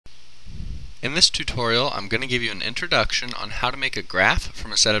In this tutorial, I'm going to give you an introduction on how to make a graph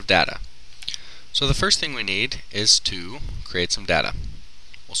from a set of data. So the first thing we need is to create some data.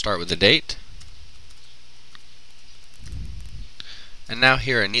 We'll start with the date. And now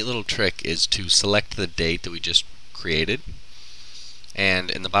here a neat little trick is to select the date that we just created.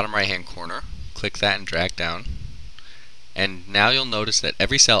 And in the bottom right hand corner, click that and drag down. And now you'll notice that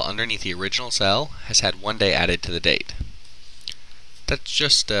every cell underneath the original cell has had one day added to the date. That's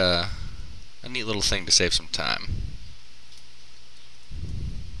just a neat little thing to save some time.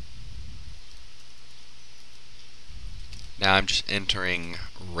 Now I'm just entering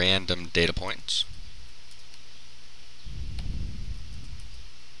random data points.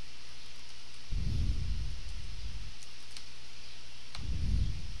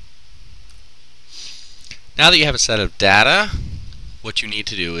 Now that you have a set of data, what you need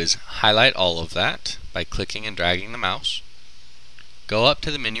to do is highlight all of that by clicking and dragging the mouse. Go up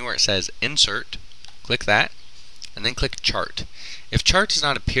to the menu where it says Insert, click that, and then click Chart. If Chart does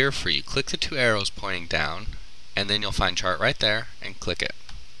not appear for you, click the two arrows pointing down, and then you'll find Chart right there, and click it.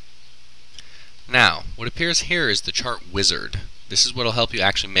 Now, what appears here is the Chart Wizard. This is what will help you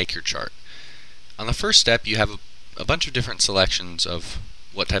actually make your chart. On the first step, you have a bunch of different selections of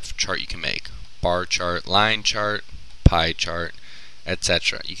what type of chart you can make. Bar chart, line chart, pie chart,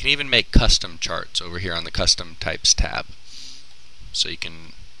 etc. You can even make custom charts over here on the Custom Types tab. So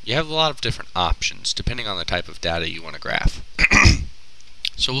you have a lot of different options depending on the type of data you want to graph.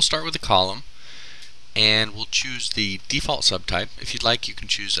 So we'll start with a column, and we'll choose the default subtype. If you'd like, you can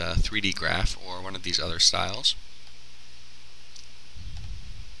choose a 3D graph or one of these other styles.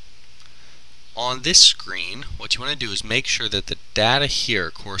 On this screen, what you want to do is make sure that the data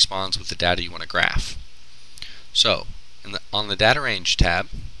here corresponds with the data you want to graph. So, on the Data Range tab,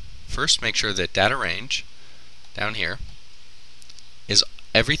 first make sure that Data Range, down here, is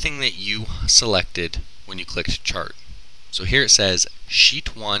everything that you selected when you clicked Chart. So here it says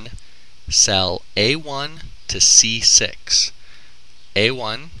Sheet 1, cell A1 to C6.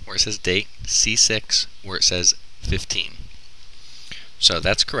 A1 where it says date, C6 where it says 15. So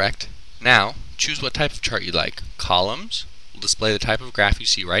that's correct. Now choose what type of chart you'd like. Columns will display the type of graph you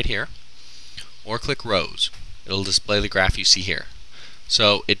see right here, or click rows. It'll display the graph you see here.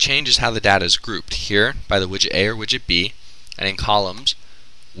 So it changes how the data is grouped here by the widget A or widget B, and in columns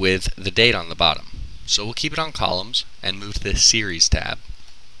with the date on the bottom. So we'll keep it on columns and move to the Series tab.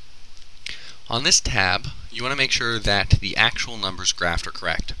 On this tab, you want to make sure that the actual numbers graphed are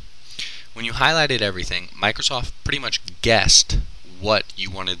correct. When you highlighted everything, Microsoft pretty much guessed what you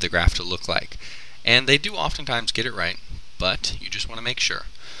wanted the graph to look like. And they do oftentimes get it right, but you just want to make sure.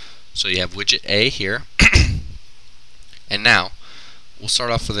 So you have widget A here, and now we'll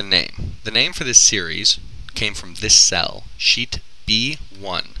start off with a name. The name for this series came from this cell, Sheet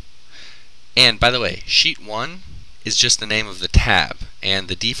B1. And by the way, Sheet 1 is just the name of the tab, and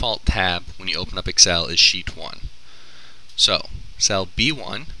the default tab when you open up Excel is Sheet 1. So, cell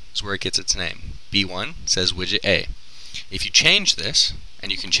B1 is where it gets its name. B1 says widget A. If you change this,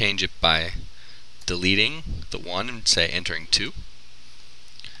 and you can change it by deleting the 1 and say entering 2,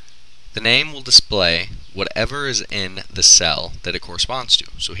 the name will display whatever is in the cell that it corresponds to.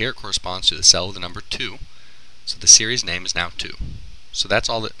 So here it corresponds to the cell with the number 2, so the series name is now 2. So that's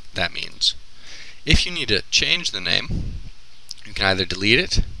all that means. If you need to change the name, you can either delete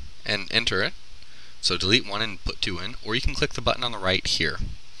it and enter it, so delete 1 and put 2 in, or you can click the button on the right here.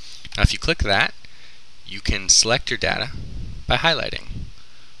 Now if you click that, you can select your data by highlighting.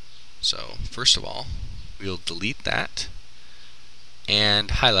 So first of all, we'll delete that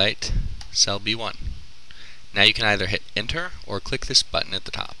and highlight cell B1. Now you can either hit enter or click this button at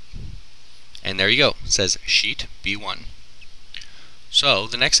the top. And there you go, it says Sheet B1. So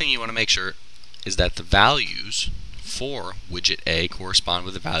the next thing you want to make sure is that the values for widget A correspond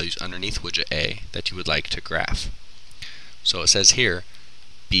with the values underneath widget A that you would like to graph. So it says here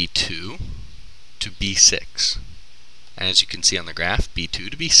B2 to B6. And as you can see on the graph,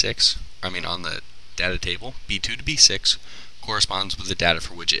 B2 to B6, on the data table, B2 to B6 corresponds with the data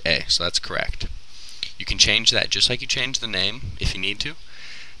for widget A, so that's correct. You can change that just like you change the name if you need to.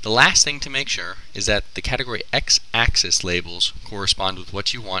 The last thing to make sure is that the category X-axis labels correspond with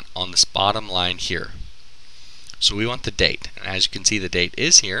what you want on this bottom line here. So we want the date, and as you can see the date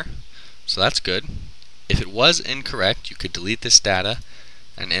is here, so that's good. If it was incorrect, you could delete this data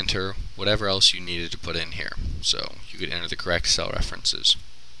and enter whatever else you needed to put in here. So you could enter the correct cell references.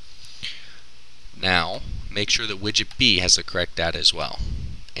 Now make sure that widget B has the correct data as well,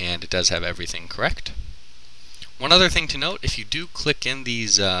 and it does have everything correct. One other thing to note, if you do click in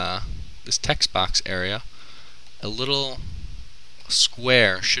these this text box area, a little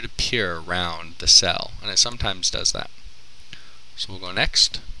square should appear around the cell, and it sometimes does that. So we'll go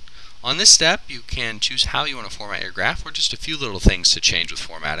next. On this step, you can choose how you want to format your graph, or just a few little things to change with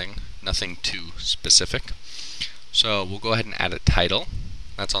formatting, nothing too specific. So we'll go ahead and add a title.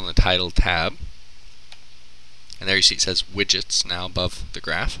 That's on the Title tab. And there you see it says widgets now above the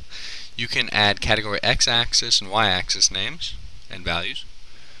graph. You can add category x-axis and y-axis names and values.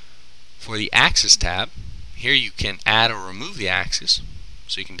 For the axis tab, here you can add or remove the axis,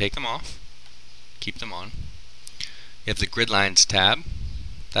 so you can take them off, keep them on. You have the grid lines tab.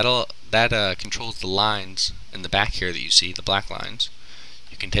 That controls the lines in the back here that you see, the black lines.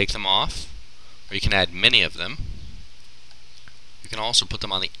 You can take them off, or you can add many of them. You can also put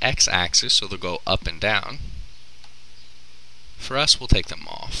them on the x-axis, so they'll go up and down. For us, we'll take them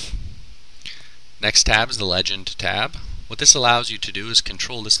off. Next tab is the Legend tab. What this allows you to do is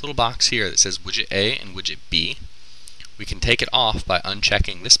control this little box here that says Widget A and Widget B. We can take it off by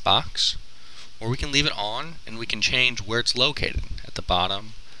unchecking this box, or we can leave it on and we can change where it's located, at the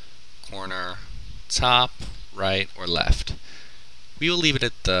bottom, corner, top, right, or left. We will leave it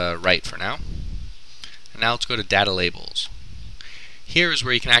at the right for now. And now let's go to Data Labels. Here is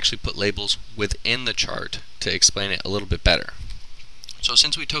where you can actually put labels within the chart to explain it a little bit better. So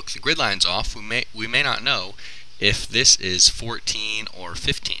since we took the grid lines off, we may not know if this is 14 or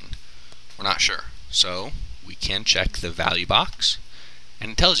 15. We're not sure. So we can check the value box,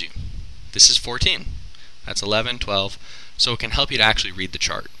 and it tells you this is 14. That's 11, 12, so it can help you to actually read the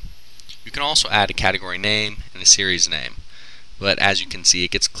chart. You can also add a category name and a series name, but as you can see,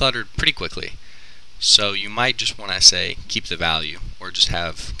 it gets cluttered pretty quickly. So you might just want to say keep the value, or just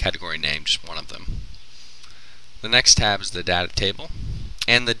have category name, just one of them. The next tab is the data table,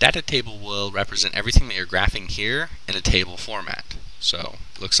 and the data table will represent everything that you're graphing here in a table format. So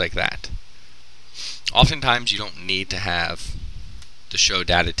it looks like that. Oftentimes you don't need to have the show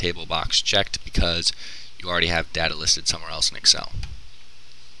data table box checked because you already have data listed somewhere else in Excel.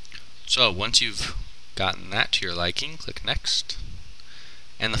 So once you've gotten that to your liking, click Next.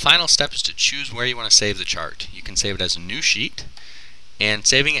 And the final step is to choose where you want to save the chart. You can save it as a new sheet, and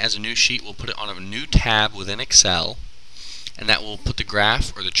saving it as a new sheet will put it on a new tab within Excel, and that will put the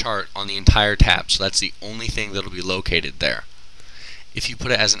graph or the chart on the entire tab, so that's the only thing that will be located there. If you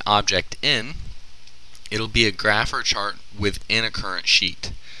put it as an object in, it'll be a graph or chart within a current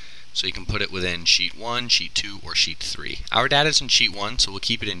sheet. So you can put it within sheet 1, sheet 2, or sheet 3. Our data is in sheet 1, so we'll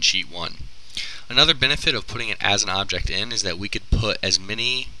keep it in sheet 1. Another benefit of putting it as an object in is that we could put as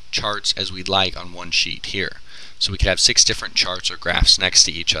many charts as we'd like on one sheet here. So we could have 6 different charts or graphs next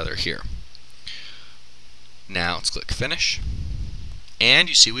to each other here. Now let's click Finish, and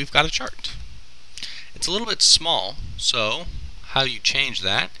you see we've got a chart. It's a little bit small, so how you change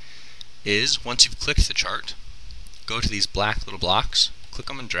that is once you've clicked the chart, go to these black little blocks, click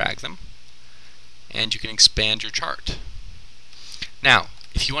them and drag them, and you can expand your chart. Now,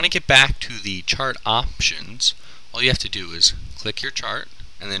 if you want to get back to the chart options, all you have to do is click your chart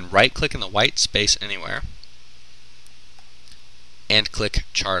and then right click in the white space anywhere and click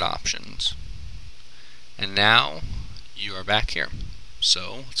Chart Options. And now you are back here.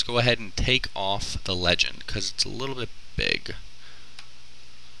 So let's go ahead and take off the legend because it's a little bit big.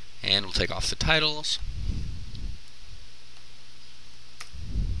 And we'll take off the titles.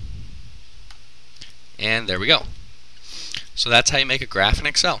 And there we go. So that's how you make a graph in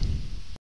Excel.